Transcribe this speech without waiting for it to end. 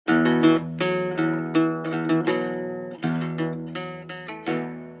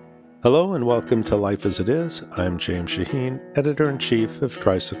Hello and welcome to Life as It Is. I'm James Shaheen, Editor-in-Chief of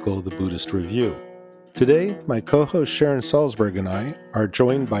Tricycle, the Buddhist Review. Today, my co-host Sharon Salzberg and I are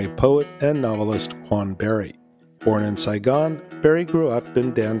joined by poet and novelist Quan Barry. Born in Saigon, Barry grew up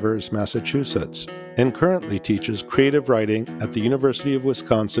in Danvers, Massachusetts, and currently teaches creative writing at the University of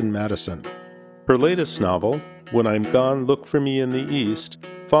Wisconsin-Madison. Her latest novel, When I'm Gone, Look for Me in the East,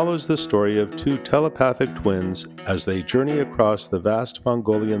 follows the story of two telepathic twins as they journey across the vast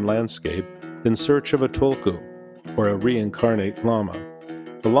Mongolian landscape in search of a tulku, or a reincarnate lama.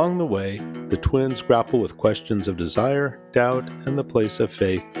 Along the way, the twins grapple with questions of desire, doubt, and the place of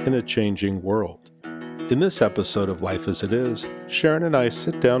faith in a changing world. In this episode of Life as It Is, Sharon and I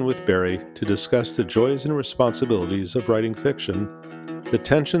sit down with Barry to discuss the joys and responsibilities of writing fiction, the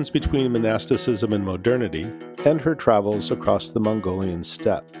tensions between monasticism and modernity, and her travels across the Mongolian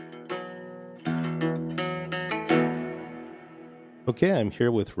steppe. Okay, I'm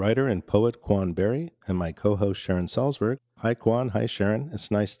here with writer and poet Quan Barry and my co-host Sharon Salzberg. Hi, Quan. Hi, Sharon.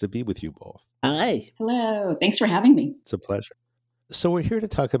 It's nice to be with you both. Hi. Hello. Thanks for having me. It's a pleasure. So we're here to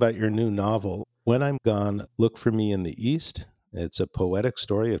talk about your new novel, When I'm Gone, Look for Me in the East. It's a poetic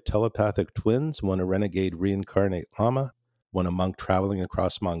story of telepathic twins, one a renegade reincarnate lama, one a monk traveling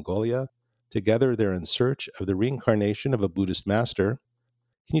across Mongolia. Together, they're in search of the reincarnation of a Buddhist master.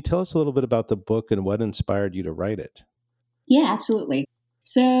 Can you tell us a little bit about the book and what inspired you to write it? Yeah, absolutely.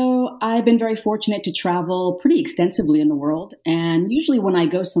 So I've been very fortunate to travel pretty extensively in the world. And usually when I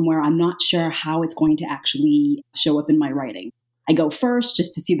go somewhere, I'm not sure how it's going to actually show up in my writing. I go first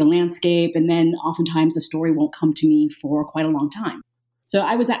just to see the landscape, and then oftentimes the story won't come to me for quite a long time. So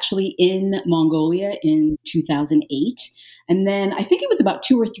I was actually in Mongolia in 2008. And then I think it was about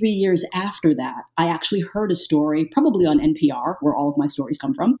 2 or 3 years after that, I actually heard a story, probably on NPR, where all of my stories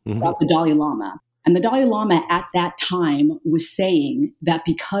come from, about the Dalai Lama. And the Dalai Lama at that time was saying that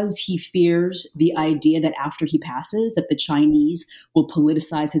because he fears the idea that after he passes, that the Chinese will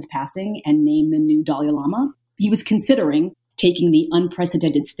politicize his passing and name the new Dalai Lama, he was considering taking the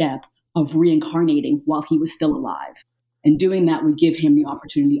unprecedented step of reincarnating while he was still alive. And doing that would give him the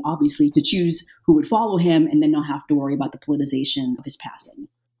opportunity, obviously, to choose who would follow him and then not have to worry about the politicization of his passing.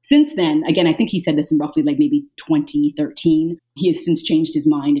 Since then, again, I think he said this in roughly like maybe 2013, he has since changed his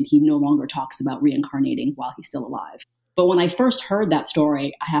mind and he no longer talks about reincarnating while he's still alive. But when I first heard that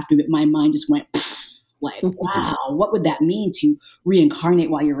story, I have to admit, my mind just went, like, wow, what would that mean to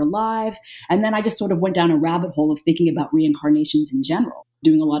reincarnate while you're alive? And then I just sort of went down a rabbit hole of thinking about reincarnations in general,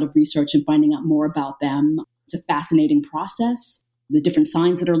 doing a lot of research and finding out more about them. It's a fascinating process, the different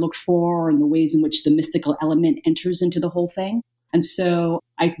signs that are looked for and the ways in which the mystical element enters into the whole thing. And so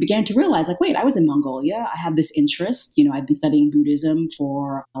I began to realize, like, wait, I was in Mongolia. I have this interest. I've been studying Buddhism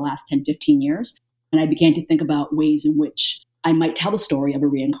for the last 10, 15 years. And I began to think about ways in which I might tell the story of a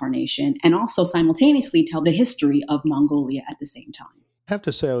reincarnation and also simultaneously tell the history of Mongolia at the same time. I have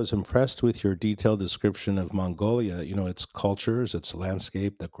to say I was impressed with your detailed description of Mongolia, its cultures, its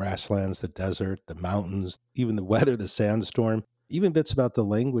landscape, the grasslands, the desert, the mountains, even the weather, the sandstorm, even bits about the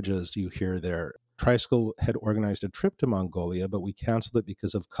languages you hear there. Tricycle had organized a trip to Mongolia, but we canceled it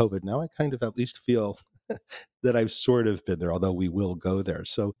because of COVID. Now I kind of at least feel that I've sort of been there, although we will go there.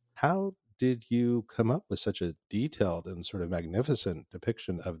 So how did you come up with such a detailed and sort of magnificent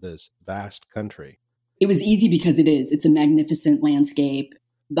depiction of this vast country? It was easy because it's a magnificent landscape.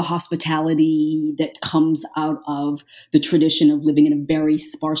 The hospitality that comes out of the tradition of living in a very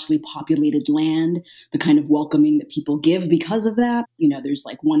sparsely populated land, the kind of welcoming that people give because of that. There's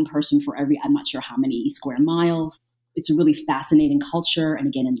like one person for every, I'm not sure how many square miles. It's a really fascinating culture and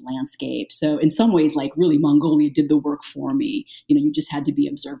again, in landscape. So in some ways, like really Mongolia did the work for me. You just had to be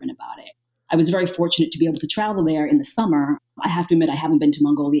observant about it. I was very fortunate to be able to travel there in the summer. I have to admit, I haven't been to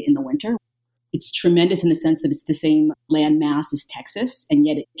Mongolia in the winter. It's tremendous in the sense that it's the same landmass as Texas, and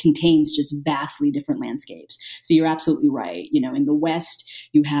yet it contains just vastly different landscapes. So you're absolutely right. In the west,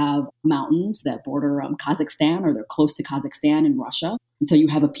 you have mountains that border Kazakhstan, or they're close to Kazakhstan and Russia. And so you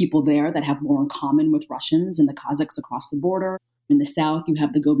have a people there that have more in common with Russians and the Kazakhs across the border. In the south, you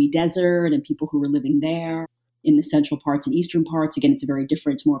have the Gobi Desert and people who are living there. In the central parts and eastern parts, again, it's very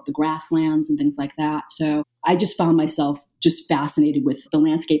different. It's more of the grasslands and things like that. So I just found myself just fascinated with the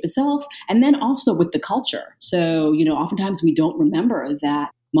landscape itself and then also with the culture. So, oftentimes we don't remember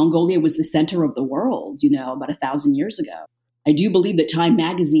that Mongolia was the center of the world, about 1,000 years ago. I do believe that Time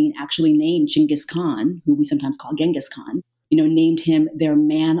magazine actually named Genghis Khan, who we sometimes call Genghis Khan, named him their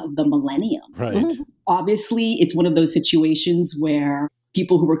man of the millennium. Right. Obviously, it's one of those situations where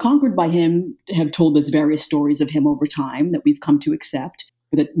people who were conquered by him have told us various stories of him over time that we've come to accept,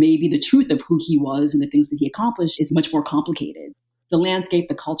 but that maybe the truth of who he was and the things that he accomplished is much more complicated. the landscape,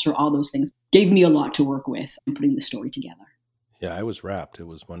 the culture, all those things gave me a lot to work with in putting the story together. Yeah, I was rapt. It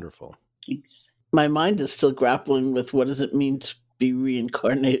was wonderful. Thanks. My mind is still grappling with what does it mean to be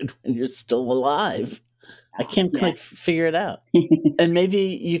reincarnated when you're still alive? I can't quite figure it out. And maybe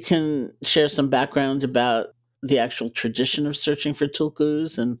you can share some background about the actual tradition of searching for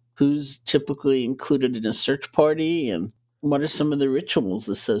tulkus and who's typically included in a search party and what are some of the rituals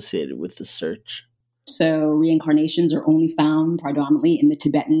associated with the search? So reincarnations are only found predominantly in the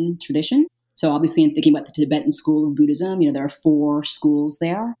Tibetan tradition. So obviously in thinking about the Tibetan school of Buddhism, there are 4 schools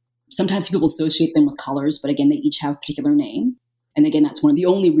there. Sometimes people associate them with colors, but again, they each have a particular name. And again, that's one of the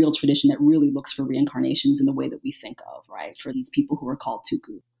only real tradition that really looks for reincarnations in the way that we think of, right? For these people who are called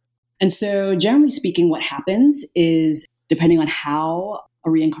tulku. And so generally speaking, what happens is depending on how a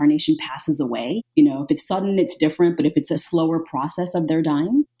reincarnation passes away, if it's sudden, it's different, but if it's a slower process of their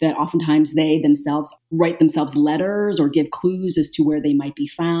dying, that oftentimes they themselves write themselves letters or give clues as to where they might be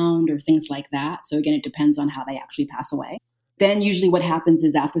found or things like that. So again, it depends on how they actually pass away. Then usually what happens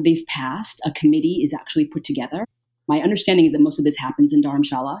is after they've passed, a committee is actually put together. My understanding is that most of this happens in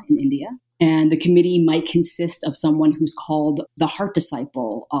Dharamshala in India. And the committee might consist of someone who's called the heart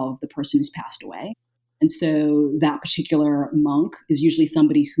disciple of the person who's passed away. And so that particular monk is usually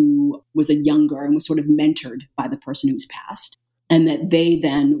somebody who was a younger and was sort of mentored by the person who's passed. And that they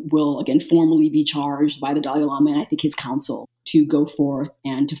then will, again, formally be charged by the Dalai Lama and I think his council to go forth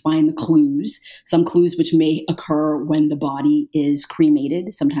and to find the clues, some clues which may occur when the body is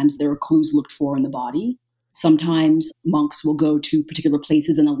cremated. Sometimes there are clues looked for in the body. Sometimes monks will go to particular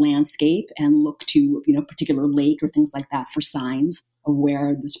places in the landscape and look to, particular lake or things like that for signs of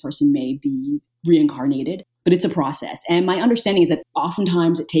where this person may be reincarnated. But it's a process. And my understanding is that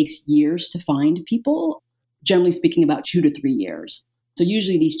oftentimes it takes years to find people, generally speaking about 2 to 3 years. So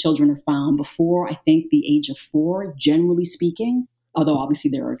usually these children are found before, I think, the age of 4, generally speaking, although obviously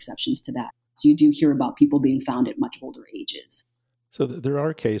there are exceptions to that. So you do hear about people being found at much older ages. So there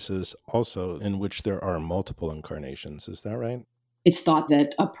are cases also in which there are multiple incarnations. Is that right? It's thought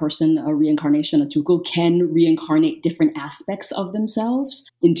that a person, a reincarnation, a tulku, can reincarnate different aspects of themselves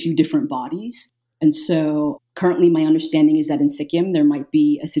into different bodies. And so currently my understanding is that in Sikkim, there might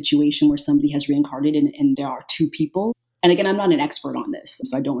be a situation where somebody has reincarnated and there are 2 people. And again, I'm not an expert on this,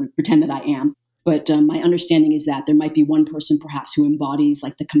 so I don't want to pretend that I am. But my understanding is that there might be one person perhaps who embodies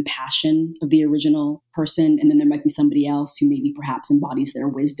like the compassion of the original person. And then there might be somebody else who maybe perhaps embodies their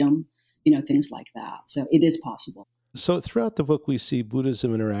wisdom, things like that. So it is possible. So throughout the book, we see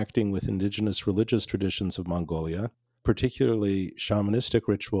Buddhism interacting with indigenous religious traditions of Mongolia, particularly shamanistic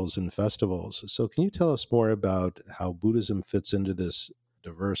rituals and festivals. So can you tell us more about how Buddhism fits into this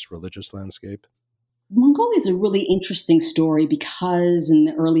diverse religious landscape? Mongolia is a really interesting story because in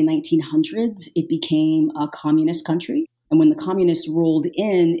the early 1900s, it became a communist country. And when the communists rolled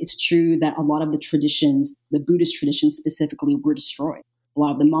in, it's true that a lot of the traditions, the Buddhist traditions specifically, were destroyed. A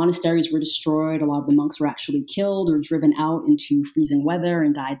lot of the monasteries were destroyed. A lot of the monks were actually killed or driven out into freezing weather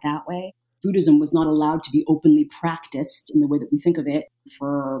and died that way. Buddhism was not allowed to be openly practiced in the way that we think of it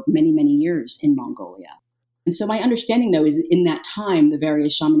for many, many years in Mongolia. And so my understanding, though, is in that time, the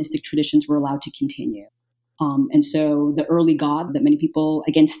various shamanistic traditions were allowed to continue. And so the early god that many people,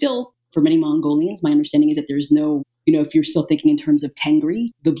 again, still for many Mongolians, my understanding is that there's no, if you're still thinking in terms of Tengri,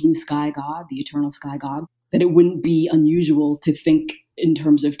 the blue sky god, the eternal sky god, that it wouldn't be unusual to think in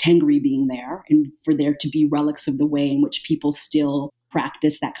terms of Tengri being there and for there to be relics of the way in which people still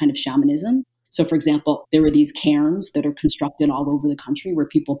practice that kind of shamanism. So, for example, there are these cairns that are constructed all over the country where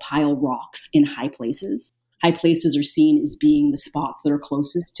people pile rocks in high places. High places are seen as being the spots that are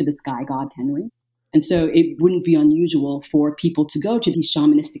closest to the sky god Tengri. And so it wouldn't be unusual for people to go to these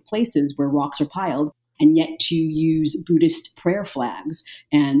shamanistic places where rocks are piled and yet to use Buddhist prayer flags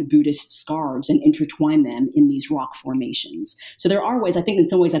and Buddhist scarves and intertwine them in these rock formations. So there are ways, I think in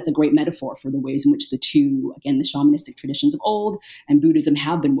some ways that's a great metaphor for the ways in which the two, again, the shamanistic traditions of old and Buddhism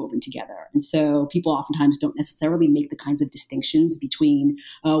have been woven together. And so people oftentimes don't necessarily make the kinds of distinctions between,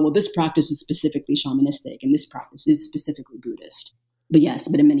 this practice is specifically shamanistic and this practice is specifically Buddhist. But yes,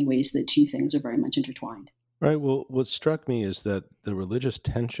 but in many ways, the two things are very much intertwined. Right. Well, what struck me is that the religious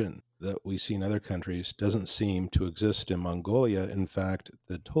tension that we see in other countries doesn't seem to exist in Mongolia. In fact,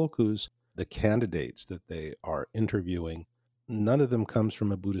 the tulkus, the candidates that they are interviewing, none of them comes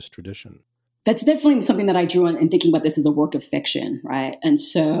from a Buddhist tradition. That's definitely something that I drew on in thinking about this as a work of fiction, right? And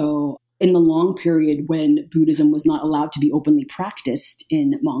so in the long period when Buddhism was not allowed to be openly practiced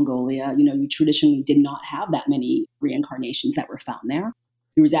in Mongolia, you traditionally did not have that many reincarnations that were found there.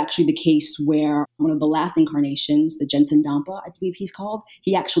 There was actually the case where one of the last incarnations, the Jensen Dampa, I believe he's called,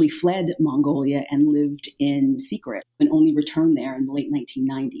 he actually fled Mongolia and lived in secret and only returned there in the late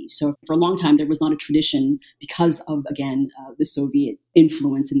 1990s. So for a long time, there was not a tradition because of, again, the Soviet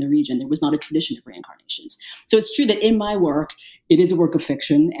influence in the region. There was not a tradition of reincarnations. So it's true that in my work, it is a work of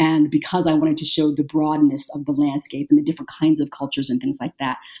fiction. And because I wanted to show the broadness of the landscape and the different kinds of cultures and things like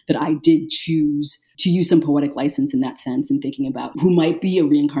that, that I did choose to use some poetic license in that sense in thinking about who might be a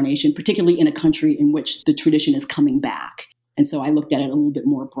reincarnation, particularly in a country in which the tradition is coming back. And so I looked at it a little bit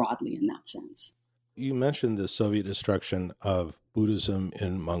more broadly in that sense. You mentioned the Soviet destruction of Buddhism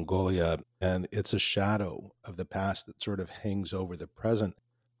in Mongolia, and it's a shadow of the past that sort of hangs over the present.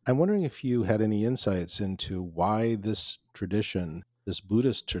 I'm wondering if you had any insights into why this tradition, this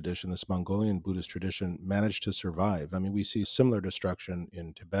Buddhist tradition, this Mongolian Buddhist tradition, managed to survive. I mean, we see similar destruction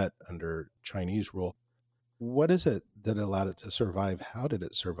in Tibet under Chinese rule. What is it that allowed it to survive? How did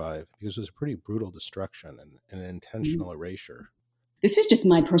it survive? Because it was a pretty brutal destruction and an intentional erasure. This is just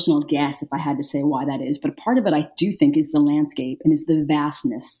my personal guess if I had to say why that is. But part of it I do think is the landscape and is the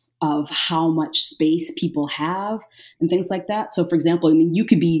vastness of how much space people have and things like that. So for example, I mean, you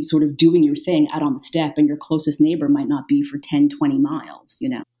could be sort of doing your thing out on the steppe and your closest neighbor might not be for 10, 20 miles, you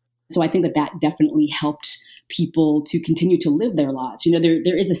know. So I think that that definitely helped people to continue to live their lives. You know,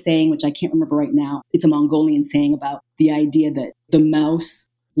 there is a saying, which I can't remember right now. It's a Mongolian saying about the idea that the mouse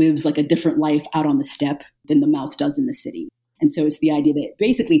lives like a different life out on the steppe than the mouse does in the city. And so it's the idea that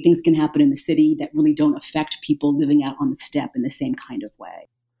basically things can happen in the city that really don't affect people living out on the steppe in the same kind of way.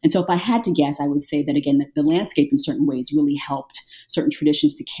 And so if I had to guess, I would say that, again, that the landscape in certain ways really helped certain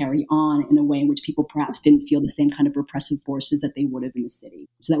traditions to carry on in a way in which people perhaps didn't feel the same kind of repressive forces that they would have in the city.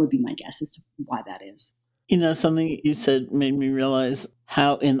 So that would be my guess as to why that is. You know, something you said made me realize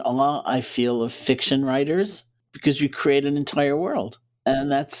how in awe I feel of fiction writers, because you create an entire world.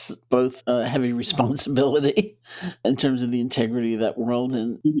 And that's both a heavy responsibility in terms of the integrity of that world.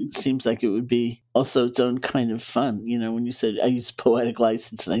 And it seems like it would be also its own kind of fun. You know, when you said, I used poetic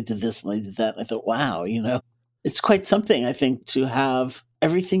license and I did this and I did that, and I thought, wow, you know, it's quite something, I think, to have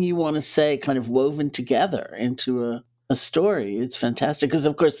everything you want to say kind of woven together into a story. It's fantastic because,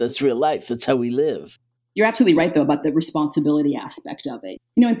 of course, that's real life. That's how we live. You're absolutely right, though, about the responsibility aspect of it.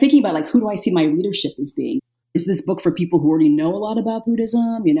 You know, and thinking about, like, who do I see my readership as being? Is this book for people who already know a lot about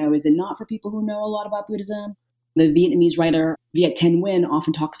Buddhism? You know, is it not for people who know a lot about Buddhism? The Vietnamese writer Viet Thanh Nguyen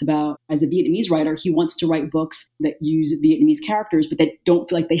often talks about, as a Vietnamese writer, he wants to write books that use Vietnamese characters, but that don't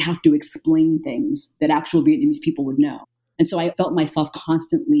feel like they have to explain things that actual Vietnamese people would know. And so I felt myself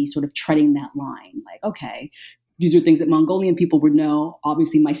constantly sort of treading that line, like, okay, these are things that Mongolian people would know.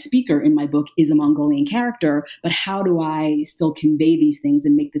 Obviously, my speaker in my book is a Mongolian character, but how do I still convey these things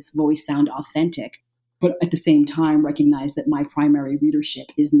and make this voice sound authentic? But at the same time, recognize that my primary readership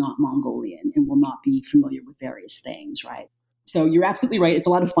is not Mongolian and will not be familiar with various things, right? So you're absolutely right. It's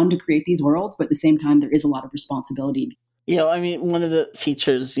a lot of fun to create these worlds, but at the same time, there is a lot of responsibility. You know, I mean, one of the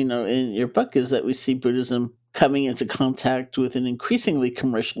features, you know, in your book is that we see Buddhism coming into contact with an increasingly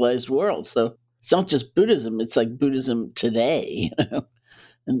commercialized world. So it's not just Buddhism, it's like Buddhism today, you know,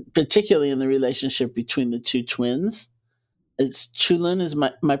 and particularly in the relationship between the two twins. It's Chulun,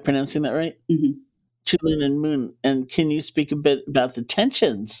 am I pronouncing that right? Mm-hmm. Chulun and Moon. And can you speak a bit about the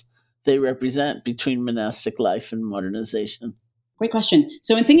tensions they represent between monastic life and modernization? Great question.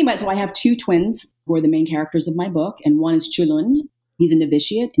 So in thinking about it, so I have two twins who are the main characters of my book, and one is Chulun. He's a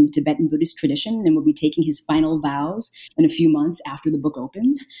novitiate in the Tibetan Buddhist tradition and will be taking his final vows in a few months after the book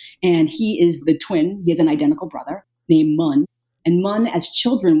opens. And he is the twin. He has an identical brother named Mun. And Mun, as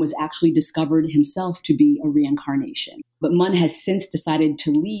children, was actually discovered himself to be a reincarnation. But Mun has since decided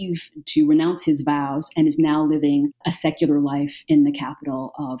to leave, to renounce his vows, and is now living a secular life in the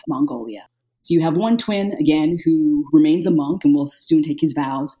capital of Mongolia. So you have one twin, again, who remains a monk and will soon take his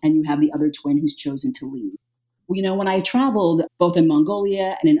vows, and you have the other twin who's chosen to leave. You know, when I traveled both in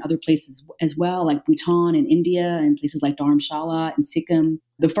Mongolia and in other places as well, like Bhutan and India and places like Dharamshala and Sikkim,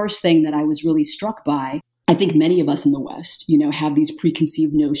 the first thing that I was really struck by, I think many of us in the West, you know, have these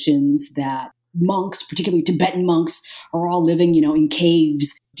preconceived notions that monks, particularly Tibetan monks, are all living, you know, in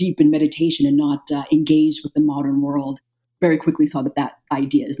caves, deep in meditation and not engaged with the modern world. Very quickly saw that that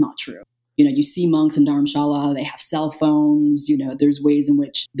idea is not true. You know, you see monks in Dharamshala, they have cell phones, you know, there's ways in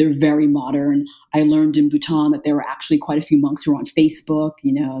which they're very modern. I learned in Bhutan that there were actually quite a few monks who are on Facebook,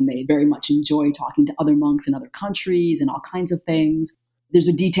 you know, and they very much enjoy talking to other monks in other countries and all kinds of things. There's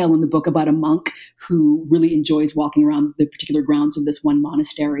a detail in the book about a monk who really enjoys walking around the particular grounds of this one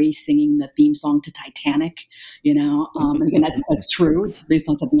monastery, singing the theme song to Titanic, you know. And again, that's true. It's based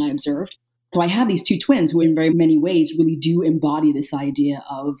on something I observed. So I have these two twins who in very many ways really do embody this idea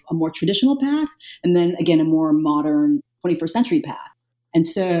of a more traditional path and then again, a more modern 21st century path. And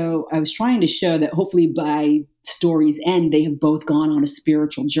so I was trying to show that hopefully by story's end, they have both gone on a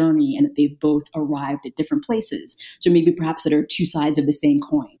spiritual journey and that they've both arrived at different places. So maybe perhaps that are two sides of the same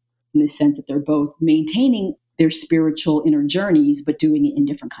coin in the sense that they're both maintaining their spiritual inner journeys, but doing it in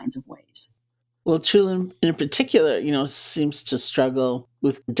different kinds of ways. Well, Chulin in particular, seems to struggle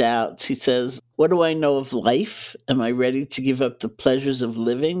with doubts. He says, "What do I know of life? Am I ready to give up the pleasures of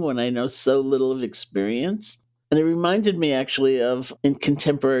living when I know so little of experience?" And it reminded me actually of, in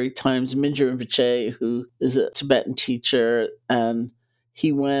contemporary times, Mingyur Rinpoche, who is a Tibetan teacher, and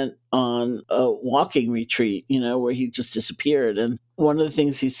he went on a walking retreat, where he just disappeared. And one of the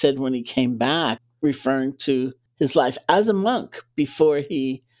things he said when he came back, referring to his life as a monk before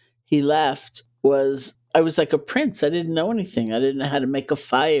he left, was, "I was like a prince. I didn't know anything. I didn't know how to make a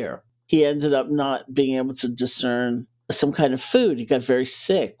fire." He ended up not being able to discern some kind of food. He got very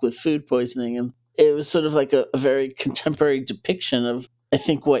sick with food poisoning. And it was sort of like a very contemporary depiction of, I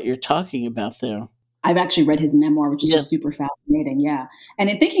think, what you're talking about there. I've actually read his memoir, which is just super fascinating. Yeah. And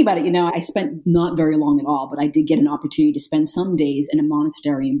in thinking about it, I spent not very long at all, but I did get an opportunity to spend some days in a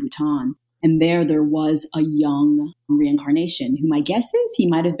monastery in Bhutan. And there was a young reincarnation who my guess is he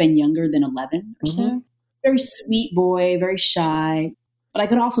might have been younger than 11 or so. Very sweet boy, very shy. But I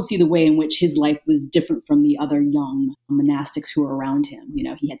could also see the way in which his life was different from the other young monastics who were around him.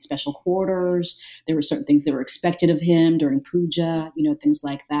 He had special quarters. There were certain things that were expected of him during puja, things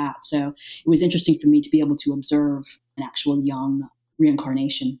like that. So it was interesting for me to be able to observe an actual young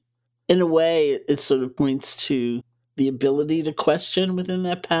reincarnation. In a way, it sort of points to the ability to question within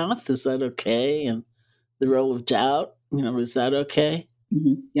that path. Is that okay? And the role of doubt, is that okay?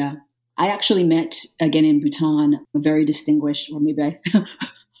 Mm-hmm. Yeah. I actually met, again, in Bhutan, a very distinguished, or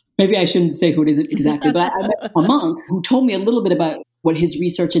maybe I shouldn't say who it is exactly, but I met a monk who told me a little bit about what his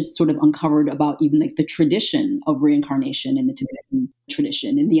research had sort of uncovered about even like the tradition of reincarnation in the Tibetan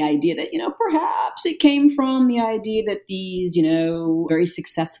tradition, and the idea that, perhaps it came from the idea that these, very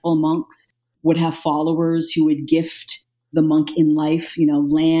successful monks would have followers who would gift the monk in life,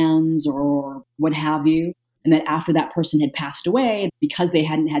 lands or what have you. And that after that person had passed away, because they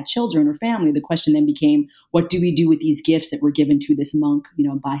hadn't had children or family, the question then became, what do we do with these gifts that were given to this monk,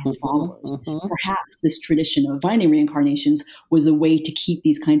 by his followers? Perhaps this tradition of finding reincarnations was a way to keep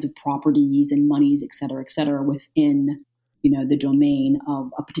these kinds of properties and monies, et cetera, within, the domain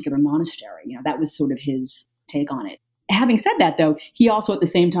of a particular monastery. That was sort of his take on it. Having said that, though, he also at the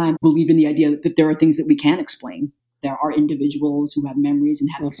same time believed in the idea that there are things that we can't explain. There are individuals who have memories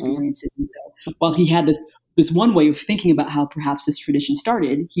and have experiences. And so while he had this one way of thinking about how perhaps this tradition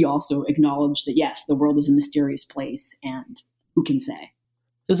started, he also acknowledged that, yes, the world is a mysterious place, and who can say?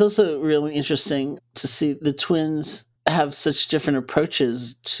 It's also really interesting to see the twins have such different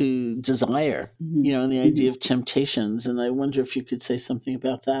approaches to desire, and the idea of temptations. And I wonder if you could say something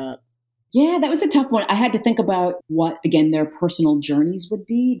about that. Yeah, that was a tough one. I had to think about what, again, their personal journeys would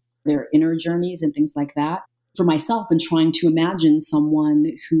be, their inner journeys and things like that. For myself, and trying to imagine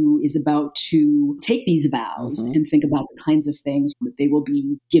someone who is about to take these vows and think about the kinds of things that they will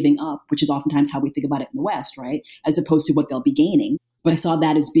be giving up, which is oftentimes how we think about it in the West, right? As opposed to what they'll be gaining. But I saw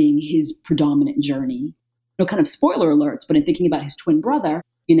that as being his predominant journey. Kind of spoiler alerts, but in thinking about his twin brother,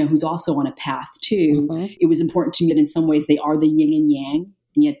 who's also on a path too, it was important to me that in some ways they are the yin and yang,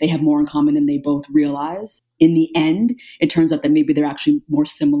 and yet they have more in common than they both realize. In the end, it turns out that maybe they're actually more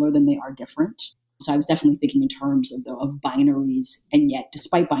similar than they are different. So I was definitely thinking in terms of binaries, and yet,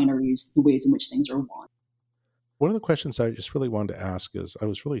 despite binaries, the ways in which things are one. One of the questions I just really wanted to ask is, I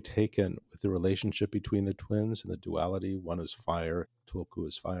was really taken with the relationship between the twins and the duality. One is fire, tulku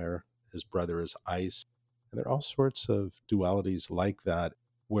is fire, his brother is ice. And there are all sorts of dualities like that,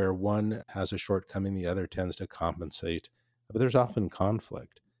 where one has a shortcoming, the other tends to compensate. But there's often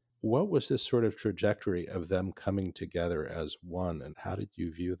conflict. What was this sort of trajectory of them coming together as one, and how did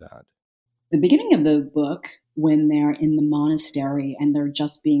you view that? The beginning of the book, when they're in the monastery and they're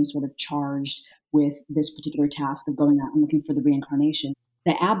just being sort of charged with this particular task of going out and looking for the reincarnation,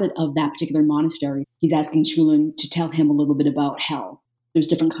 the abbot of that particular monastery, he's asking Chulin to tell him a little bit about hell. There's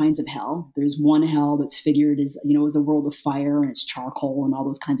different kinds of hell. There's one hell that's figured as, as a world of fire and it's charcoal and all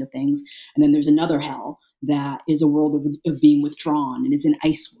those kinds of things. And then there's another hell that is a world of being withdrawn and is an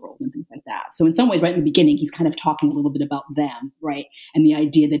ice world and things like that. So in some ways, right in the beginning, he's kind of talking a little bit about them, right? And the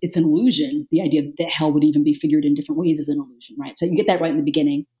idea that it's an illusion, the idea that hell would even be figured in different ways is an illusion, right? So you get that right in the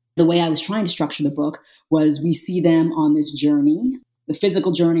beginning. The way I was trying to structure the book was we see them on this journey, the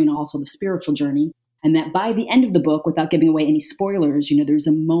physical journey and also the spiritual journey. And that by the end of the book, without giving away any spoilers, there's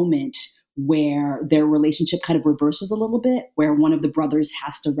a moment where their relationship kind of reverses a little bit, where one of the brothers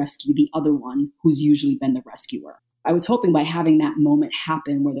has to rescue the other one who's usually been the rescuer. I was hoping by having that moment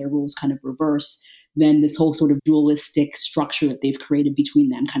happen where their roles kind of reverse, then this whole sort of dualistic structure that they've created between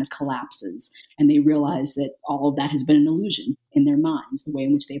them kind of collapses. And they realize that all of that has been an illusion in their minds, the way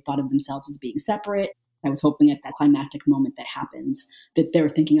in which they've thought of themselves as being separate. I was hoping at that climactic moment that happens, that they're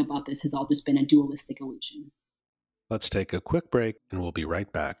thinking about this has all just been a dualistic illusion. Let's take a quick break and we'll be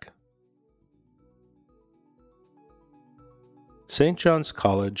right back. St. John's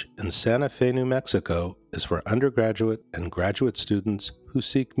College in Santa Fe, New Mexico is for undergraduate and graduate students who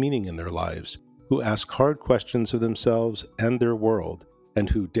seek meaning in their lives, who ask hard questions of themselves and their world, and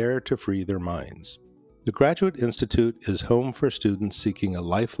who dare to free their minds. The Graduate Institute is home for students seeking a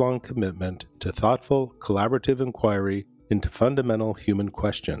lifelong commitment to thoughtful, collaborative inquiry into fundamental human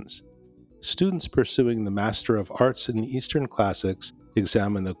questions. Students pursuing the Master of Arts in Eastern Classics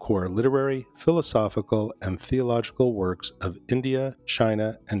examine the core literary, philosophical, and theological works of India,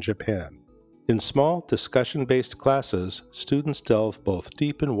 China, and Japan. In small, discussion-based classes, students delve both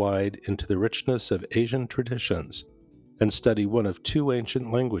deep and wide into the richness of Asian traditions and study one of two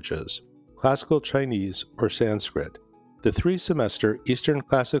ancient languages, Classical Chinese or Sanskrit. The 3-semester Eastern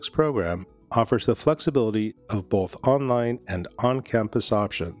Classics program offers the flexibility of both online and on-campus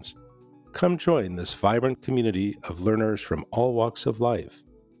options. Come join this vibrant community of learners from all walks of life.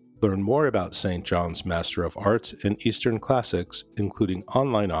 Learn more about St. John's Master of Arts in Eastern Classics, including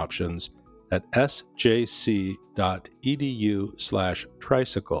online options, at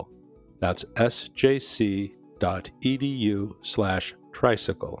sjc.edu/tricycle. That's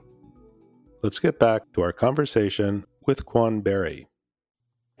sjc.edu/tricycle. Let's get back to our conversation with Quan Barry.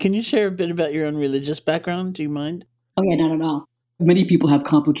 Can you share a bit about your own religious background? Do you mind? Oh, yeah, not at all. Many people have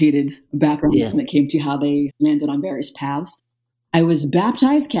complicated backgrounds when it came to how they landed on various paths. I was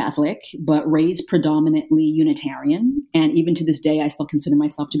baptized Catholic, but raised predominantly Unitarian. And even to this day, I still consider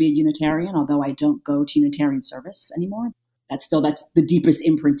myself to be a Unitarian, although I don't go to Unitarian service anymore. That's the deepest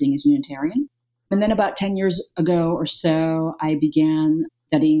imprinting is Unitarian. And then about 10 years ago or so, I began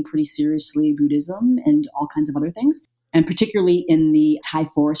studying pretty seriously Buddhism and all kinds of other things, and particularly in the Thai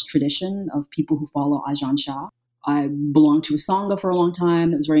forest tradition of people who follow Ajahn Chah. I belonged to a Sangha for a long time.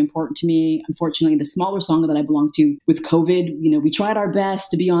 That was very important to me. Unfortunately, the smaller Sangha that I belonged to with COVID, we tried our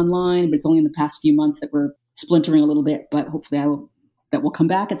best to be online, but it's only in the past few months that we're splintering a little bit, but hopefully that will come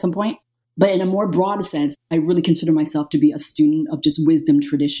back at some point. But in a more broad sense, I really consider myself to be a student of just wisdom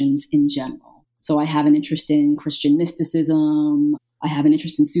traditions in general. So I have an interest in Christian mysticism. I have an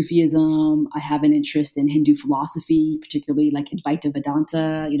interest in Sufism. I have an interest in Hindu philosophy, particularly like Advaita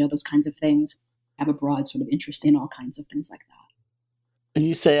Vedanta, those kinds of things. I have a broad sort of interest in all kinds of things like that. When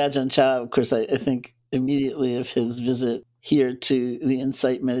you say Ajahn Chah, of course, I think immediately of his visit here to the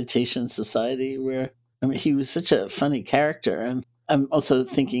Insight Meditation Society, where, he was such a funny character. And I'm also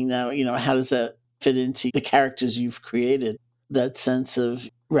thinking now, how does that fit into the characters you've created? That sense of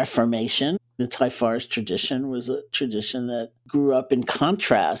reformation. The Thai forest tradition was a tradition that grew up in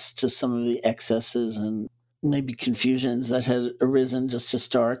contrast to some of the excesses and maybe confusions that had arisen just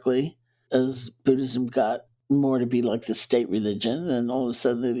historically as Buddhism got more to be like the state religion. And all of a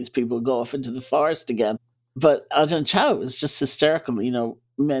sudden these people go off into the forest again. But Ajahn Chah was just hysterical.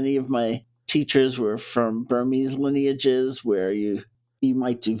 Many of my teachers were from Burmese lineages where you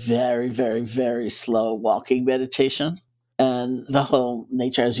might do very, very, very slow walking meditation. And the whole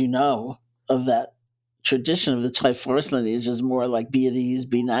nature, as you know, of that tradition of the Thai forest lineage is more like be at ease,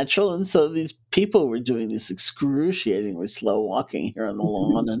 be natural. And so these people were doing this excruciatingly slow walking here on the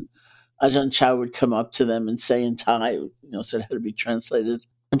lawn. And Ajahn Chah would come up to them and say in Thai, so it had to be translated,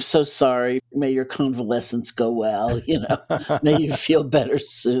 "I'm so sorry. May your convalescence go well. May you feel better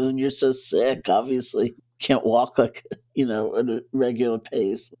soon. You're so sick. Obviously, can't walk like, at a regular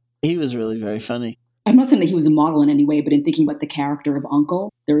pace." He was really very funny. I'm not saying that he was a model in any way, but in thinking about the character of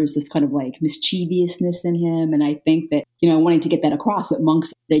Uncle, there was this kind of like mischievousness in him. And I think that, wanting to get that across, that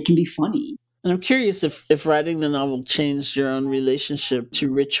monks, they can be funny. And I'm curious if writing the novel changed your own relationship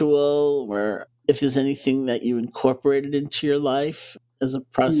to ritual, or if there's anything that you incorporated into your life as a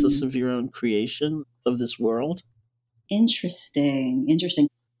process of your own creation of this world. Interesting.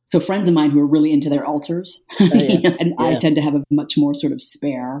 So friends of mine who are really into their altars, and I tend to have a much more sort of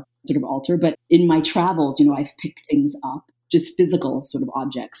spare sort of altar. But in my travels, I've picked things up, just physical sort of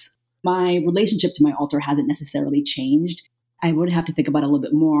objects. My relationship to my altar hasn't necessarily changed. I would have to think about it a little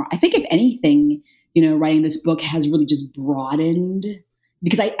bit more. I think if anything, writing this book has really just broadened,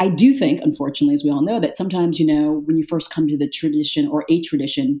 because I do think, unfortunately, as we all know, that sometimes, when you first come to the tradition or a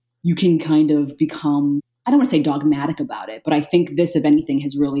tradition, you can kind of become I don't want to say dogmatic about it, but I think this, if anything,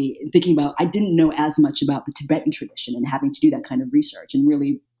 has really thinking about, I didn't know as much about the Tibetan tradition and having to do that kind of research and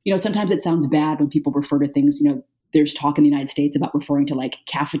really, sometimes it sounds bad when people refer to things, there's talk in the United States about referring to like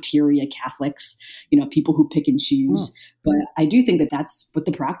cafeteria Catholics, people who pick and choose. But I do think that that's what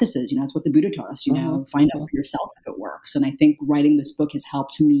the practice is. That's what the Buddha taught us, find out for yourself if it works. And I think writing this book has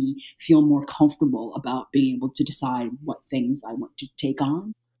helped me feel more comfortable about being able to decide what things I want to take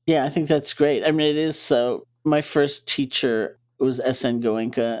on. Yeah, I think that's great. I mean, it is so. My first teacher was S.N.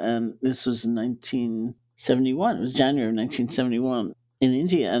 Goenka, and this was in 1971. It was January of 1971 in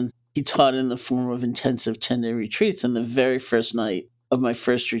India. And he taught in the form of intensive 10-day retreats. And the very first night of my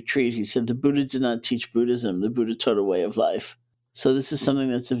first retreat, he said, the Buddha did not teach Buddhism. The Buddha taught a way of life. So this is something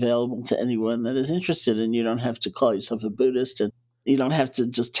that's available to anyone that is interested. And you don't have to call yourself a Buddhist. And you don't have to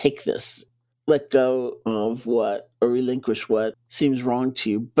just take this, let go of what or relinquish what seems wrong to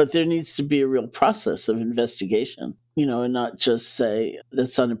you. But there needs to be a real process of investigation, and not just say,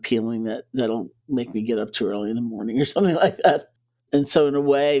 that's unappealing, that'll make me get up too early in the morning or something like that. And so in a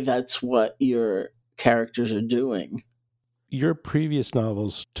way, that's what your characters are doing. Your previous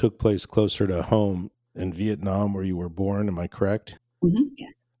novels took place closer to home in Vietnam, where you were born. Am I correct? Mm-hmm.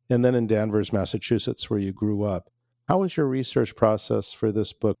 Yes. And then in Danvers, Massachusetts, where you grew up. How was your research process for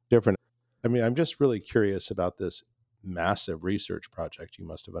this book different? I mean, I'm just really curious about this massive research project you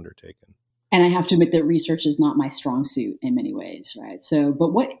must have undertaken. And I have to admit that research is not my strong suit in many ways, right? So,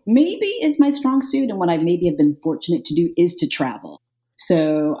 but what maybe is my strong suit and what I maybe have been fortunate to do is to travel.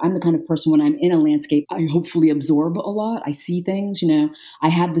 So I'm the kind of person when I'm in a landscape, I hopefully absorb a lot. I see things, I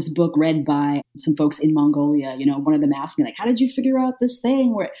had this book read by some folks in Mongolia, one of them asked me like, how did you figure out this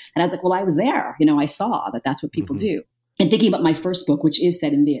thing? And I was like, well, I was there, I saw that that's what people do. And thinking about my first book, which is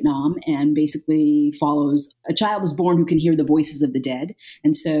set in Vietnam and basically follows a child is born who can hear the voices of the dead.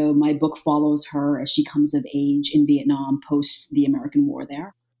 And so my book follows her as she comes of age in Vietnam post the American War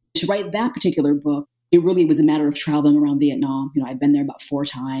there. To write that particular book, it really was a matter of traveling around Vietnam. I'd been there about 4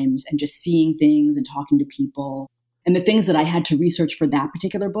 times and just seeing things and talking to people. And the things that I had to research for that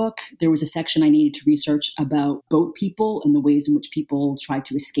particular book, there was a section I needed to research about boat people and the ways in which people tried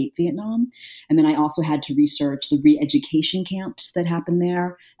to escape Vietnam. And then I also had to research the re-education camps that happened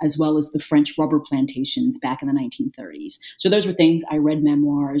there, as well as the French rubber plantations back in the 1930s. So those were things I read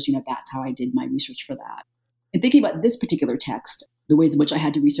memoirs, that's how I did my research for that. And thinking about this particular text, the ways in which I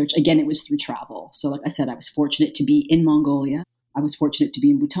had to research, again, it was through travel. So like I said, I was fortunate to be in Mongolia. I was fortunate to be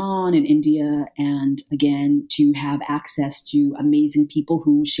in Bhutan and India, and again, to have access to amazing people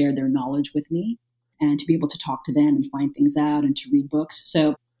who shared their knowledge with me and to be able to talk to them and find things out and to read books.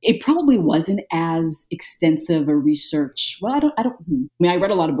 So it probably wasn't as extensive a research. Well, I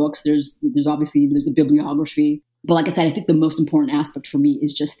read a lot of books. There's a bibliography. But like I said, I think the most important aspect for me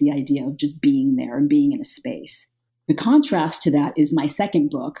is just the idea of just being there and being in a space. The contrast to that is my second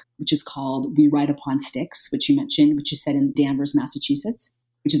book, which is called We Ride Upon Sticks, which you mentioned, which is set in Danvers, Massachusetts,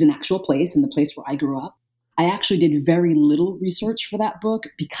 which is an actual place and the place where I grew up. I actually did very little research for that book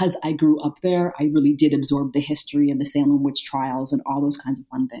because I grew up there. I really did absorb the history of the Salem witch trials and all those kinds of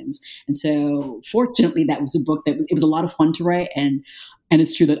fun things. And so fortunately, that was a book that it was a lot of fun to write. And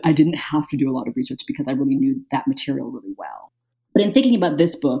it's true that I didn't have to do a lot of research because I really knew that material really well. But in thinking about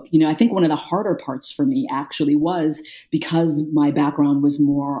this book, I think one of the harder parts for me actually was because my background was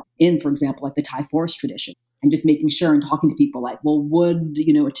more in, for example, like the Thai forest tradition and just making sure and talking to people like, well, would,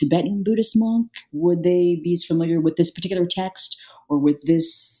 a Tibetan Buddhist monk, would they be familiar with this particular text or with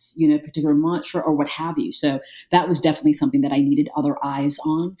this, particular mantra or what have you? So that was definitely something that I needed other eyes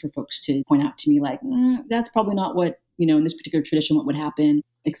on for folks to point out to me like, that's probably not what, in this particular tradition, what would happen,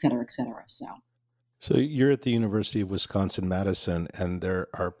 et cetera, et cetera. So you're at the University of Wisconsin-Madison, and there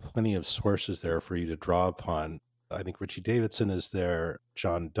are plenty of sources there for you to draw upon. I think Richie Davidson is there,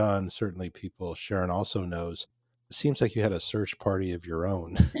 John Donne, certainly people Sharon also knows. It seems like you had a search party of your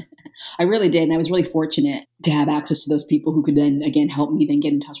own. I really did, and I was really fortunate to have access to those people who could then, again, help me then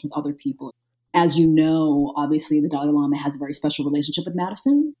get in touch with other people. As you know, obviously, the Dalai Lama has a very special relationship with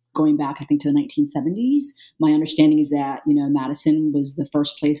Madison, going back, I think, to the 1970s. My understanding is that, Madison was the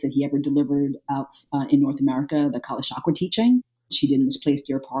first place that he ever delivered out in North America, the Kali Chakra teaching. She did in this place,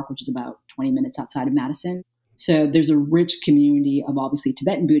 Deer Park, which is about 20 minutes outside of Madison. So there's a rich community of obviously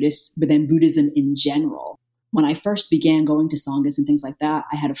Tibetan Buddhists, but then Buddhism in general. When I first began going to Sanghas and things like that,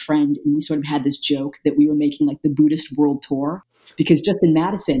 I had a friend and we sort of had this joke that we were making like the Buddhist world tour. Because just in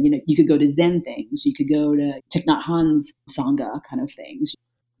Madison, you could go to Zen things, you could go to Thich Nhat Hanh's Sangha kind of things.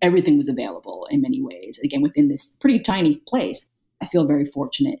 Everything was available in many ways. Again, within this pretty tiny place, I feel very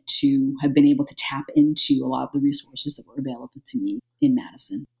fortunate to have been able to tap into a lot of the resources that were available to me in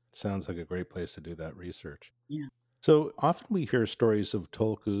Madison. Sounds like a great place to do that research. Yeah. So often we hear stories of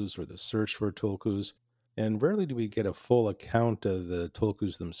tulkus or the search for tulkus, and rarely do we get a full account of the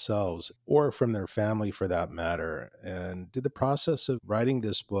tulkus themselves or from their family for that matter. And did the process of writing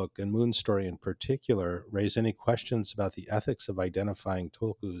this book, and Moon's story in particular, raise any questions about the ethics of identifying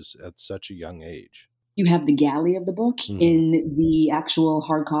tulkus at such a young age? You have the galley of the book in the actual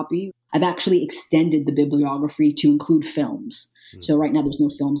hard copy. I've actually extended the bibliography to include films. So right now there's no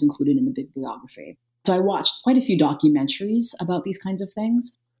films included in the bibliography. So I watched quite a few documentaries about these kinds of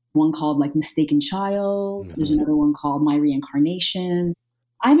things. One called like Mistaken Child. There's another one called My Reincarnation.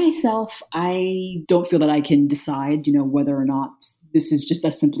 I myself, I don't feel that I can decide, whether or not this is just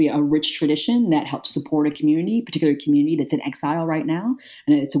simply a rich tradition that helps support a community, particular community that's in exile right now.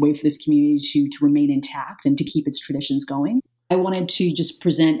 And it's a way for this community to remain intact and to keep its traditions going. I wanted to just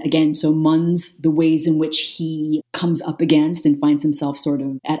present, again, so Mun's, the ways in which he comes up against and finds himself sort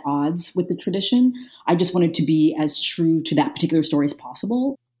of at odds with the tradition. I just wanted to be as true to that particular story as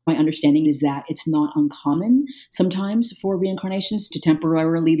possible. My understanding is that it's not uncommon sometimes for reincarnations to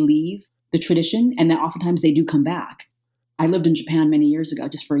temporarily leave the tradition, and that oftentimes they do come back. I lived in Japan many years ago,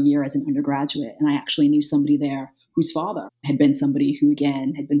 just for a year as an undergraduate, and I actually knew somebody there whose father had been somebody who,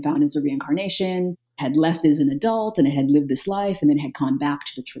 again, had been found as a reincarnation, had left as an adult, and had lived this life, and then had gone back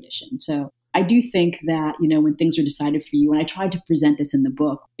to the tradition. So I do think that, when things are decided for you, and I tried to present this in the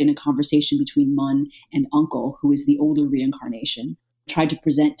book in a conversation between Mun and Uncle, who is the older reincarnation, tried to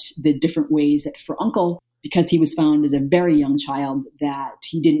present the different ways that for Uncle, because he was found as a very young child, that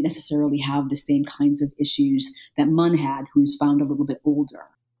he didn't necessarily have the same kinds of issues that Mun had, who was found a little bit older.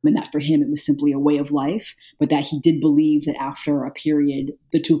 And that for him, it was simply a way of life, but that he did believe that after a period,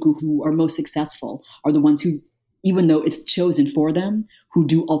 the tulku who are most successful are the ones who, even though it's chosen for them, who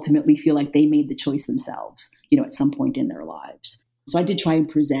do ultimately feel like they made the choice themselves, at some point in their lives. So I did try and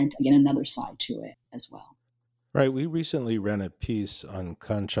present, again, another side to it as well. Right. We recently ran a piece on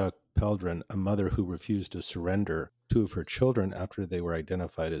Kanchak Peldrin, a mother who refused to surrender two of her children after they were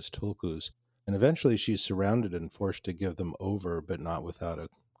identified as tulkus. And eventually she's surrounded and forced to give them over, but not without a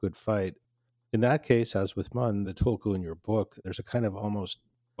good fight. In that case, as with Mun, the tulku in your book, there's a kind of almost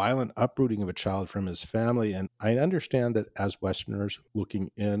violent uprooting of a child from his family. And I understand that as Westerners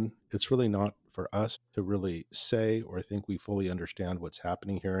looking in, it's really not for us to really say or think we fully understand what's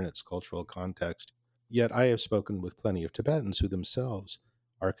happening here in its cultural context. Yet I have spoken with plenty of Tibetans who themselves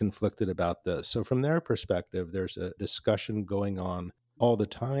are conflicted about this. So from their perspective, there's a discussion going on all the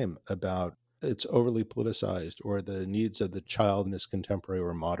time about it's overly politicized, or the needs of the child in this contemporary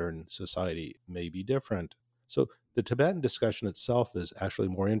or modern society may be different. So the Tibetan discussion itself is actually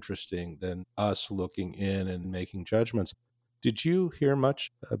more interesting than us looking in and making judgments. Did you hear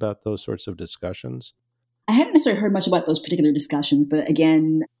much about those sorts of discussions? I hadn't necessarily heard much about those particular discussions, but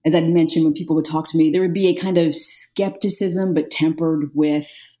again, as I'd mentioned, when people would talk to me, there would be a kind of skepticism, but tempered with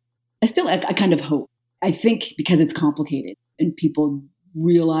a kind of hope. I think because it's complicated and people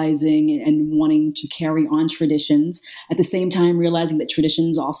realizing and wanting to carry on traditions, at the same time realizing that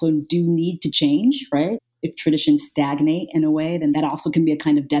traditions also do need to change, right? If traditions stagnate in a way, then that also can be a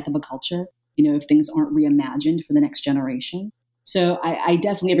kind of death of a culture, if things aren't reimagined for the next generation. So I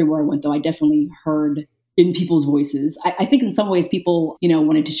definitely, everywhere I went though, I definitely heard in people's voices. I think in some ways people,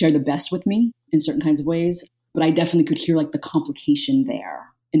 wanted to share the best with me in certain kinds of ways, but I definitely could hear like the complication there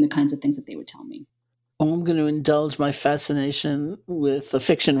in the kinds of things that they would tell me. Well, I'm going to indulge my fascination with a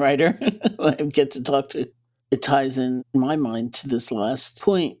fiction writer I get to talk to. It ties in my mind to this last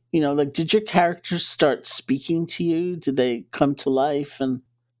point. Did your characters start speaking to you? Did they come to life and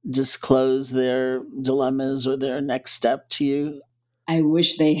disclose their dilemmas or their next step to you? I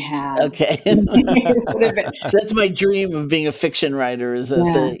wish they had. Okay. That's my dream of being a fiction writer, is that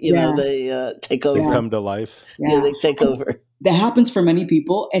they take over. They come to life. Yeah, they take over. That happens for many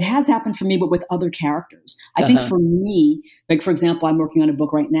people. It has happened for me, but with other characters. I think for me, like, for example, I'm working on a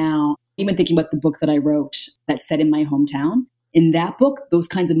book right now, even thinking about the book that I wrote that's set in my hometown. In that book, those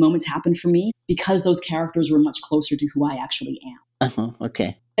kinds of moments happened for me because those characters were much closer to who I actually am.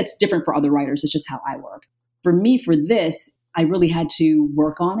 Okay. It's different for other writers. It's just how I work. For me, for this, I really had to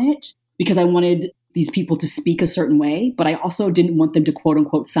work on it because I wanted these people to speak a certain way, but I also didn't want them to quote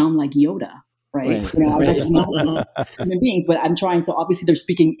unquote sound like Yoda. Right. They're not human beings, but I'm trying. So obviously they're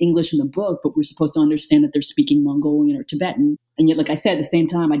speaking English in the book, but we're supposed to understand that they're speaking Mongolian or Tibetan. And yet, like I said, at the same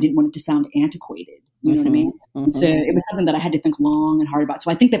time, I didn't want it to sound antiquated. You know what I mean? So it was something that I had to think long and hard about.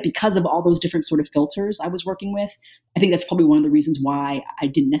 So I think that because of all those different sort of filters I was working with, I think that's probably one of the reasons why I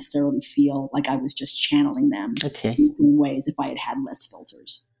didn't necessarily feel like I was just channeling them in the same ways if I had had less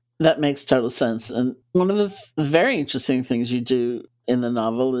filters. That makes total sense. And one of the very interesting things you do in the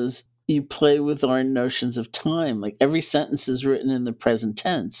novel is you play with our notions of time. Like every sentence is written in the present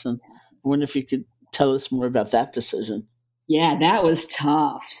tense. And I wonder if you could tell us more about that decision. Yeah, that was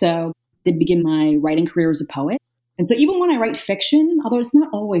tough. So I did begin my writing career as a poet. And so even when I write fiction, although it's not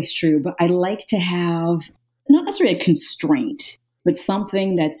always true, but I like to have not necessarily a constraint, but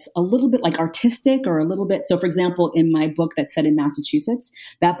something that's a little bit like artistic or a little bit. So, for example, in my book that's set in Massachusetts,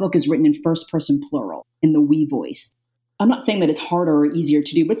 that book is written in first person plural in the we voice. I'm not saying that it's harder or easier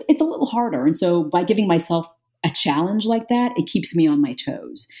to do, but it's a little harder. And so by giving myself a challenge like that, it keeps me on my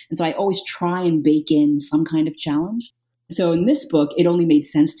toes. And so I always try and bake in some kind of challenge. So in this book, it only made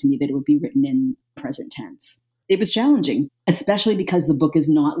sense to me that it would be written in present tense. It was challenging, especially because the book is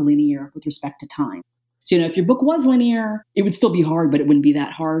not linear with respect to time. So, if your book was linear, it would still be hard, but it wouldn't be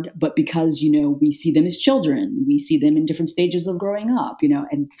that hard. But because, we see them as children, we see them in different stages of growing up,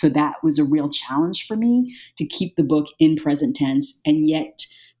 and so that was a real challenge for me to keep the book in present tense and yet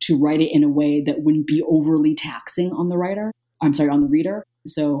to write it in a way that wouldn't be overly taxing on the reader.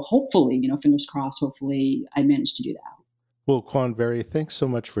 So hopefully, fingers crossed, hopefully I managed to do that. Well, Quan Barry, thanks so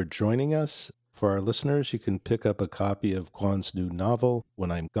much for joining us. For our listeners, you can pick up a copy of Quan's new novel,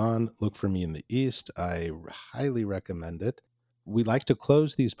 When I'm Gone, Look for Me in the East. I highly recommend it. We like to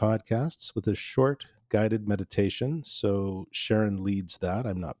close these podcasts with a short guided meditation. So Sharon leads that.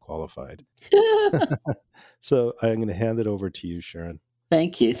 I'm not qualified. So I'm going to hand it over to you, Sharon.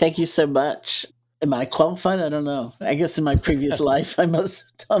 Thank you. Thank you so much. Am I qualified? I don't know. I guess in my previous life, I must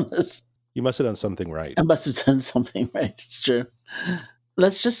have done this. You must have done something right. I must have done something right. It's true.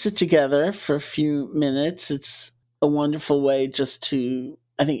 Let's just sit together for a few minutes. It's a wonderful way just to,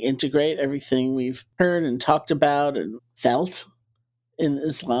 I think, integrate everything we've heard and talked about and felt in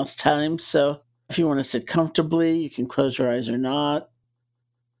this last time. So if you want to sit comfortably, you can close your eyes or not.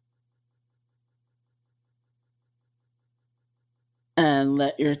 And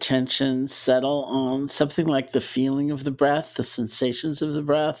let your attention settle on something like the feeling of the breath, the sensations of the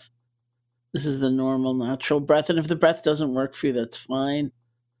breath. This is the normal, natural breath. And if the breath doesn't work for you, that's fine.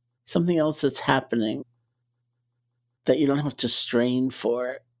 Something else that's happening that you don't have to strain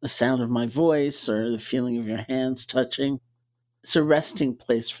for. The sound of my voice or the feeling of your hands touching. It's a resting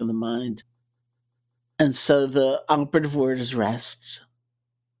place for the mind. And so the operative word is rest.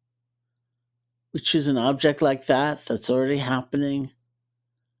 We choose an object like that that's already happening.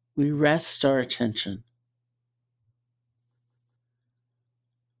 We rest our attention.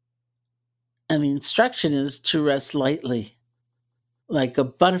 And the instruction is to rest lightly, like a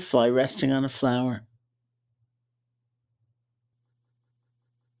butterfly resting on a flower.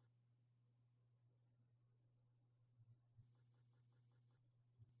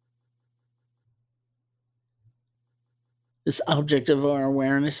 This object of our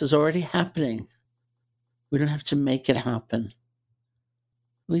awareness is already happening. We don't have to make it happen.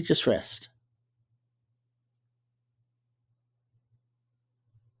 We just rest.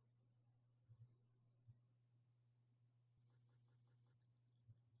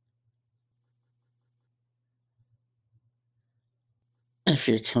 And if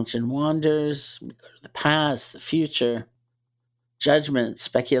your attention wanders, you go to the past, the future, judgment,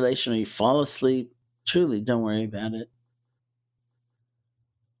 speculation, or you fall asleep, truly don't worry about it.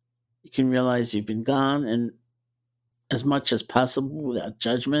 You can realize you've been gone, and as much as possible without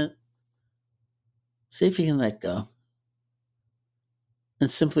judgment, see if you can let go. And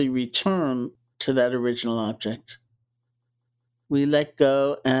simply return to that original object. We let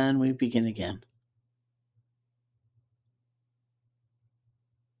go and we begin again.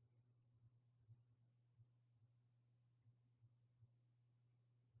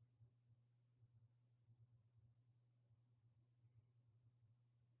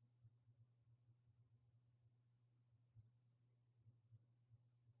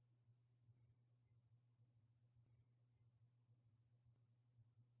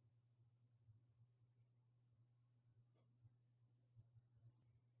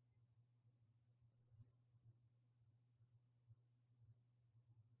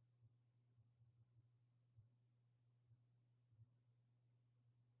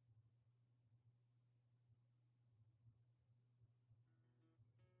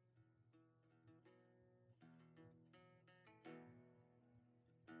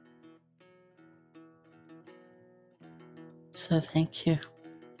 So thank you.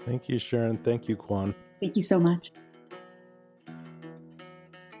 Thank you, Sharon. Thank you, Quan. Thank you so much.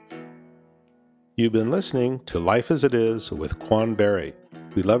 You've been listening to Life as It Is with Quan Barry.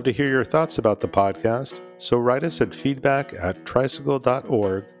 We'd love to hear your thoughts about the podcast, so write us at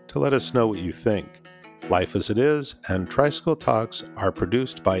feedback@tricycle.org to let us know what you think. Life as It Is and Tricycle Talks are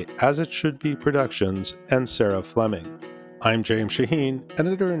produced by As It Should Be Productions and Sarah Fleming. I'm James Shaheen,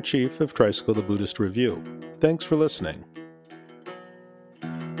 Editor-in-Chief of Tricycle, the Buddhist Review. Thanks for listening.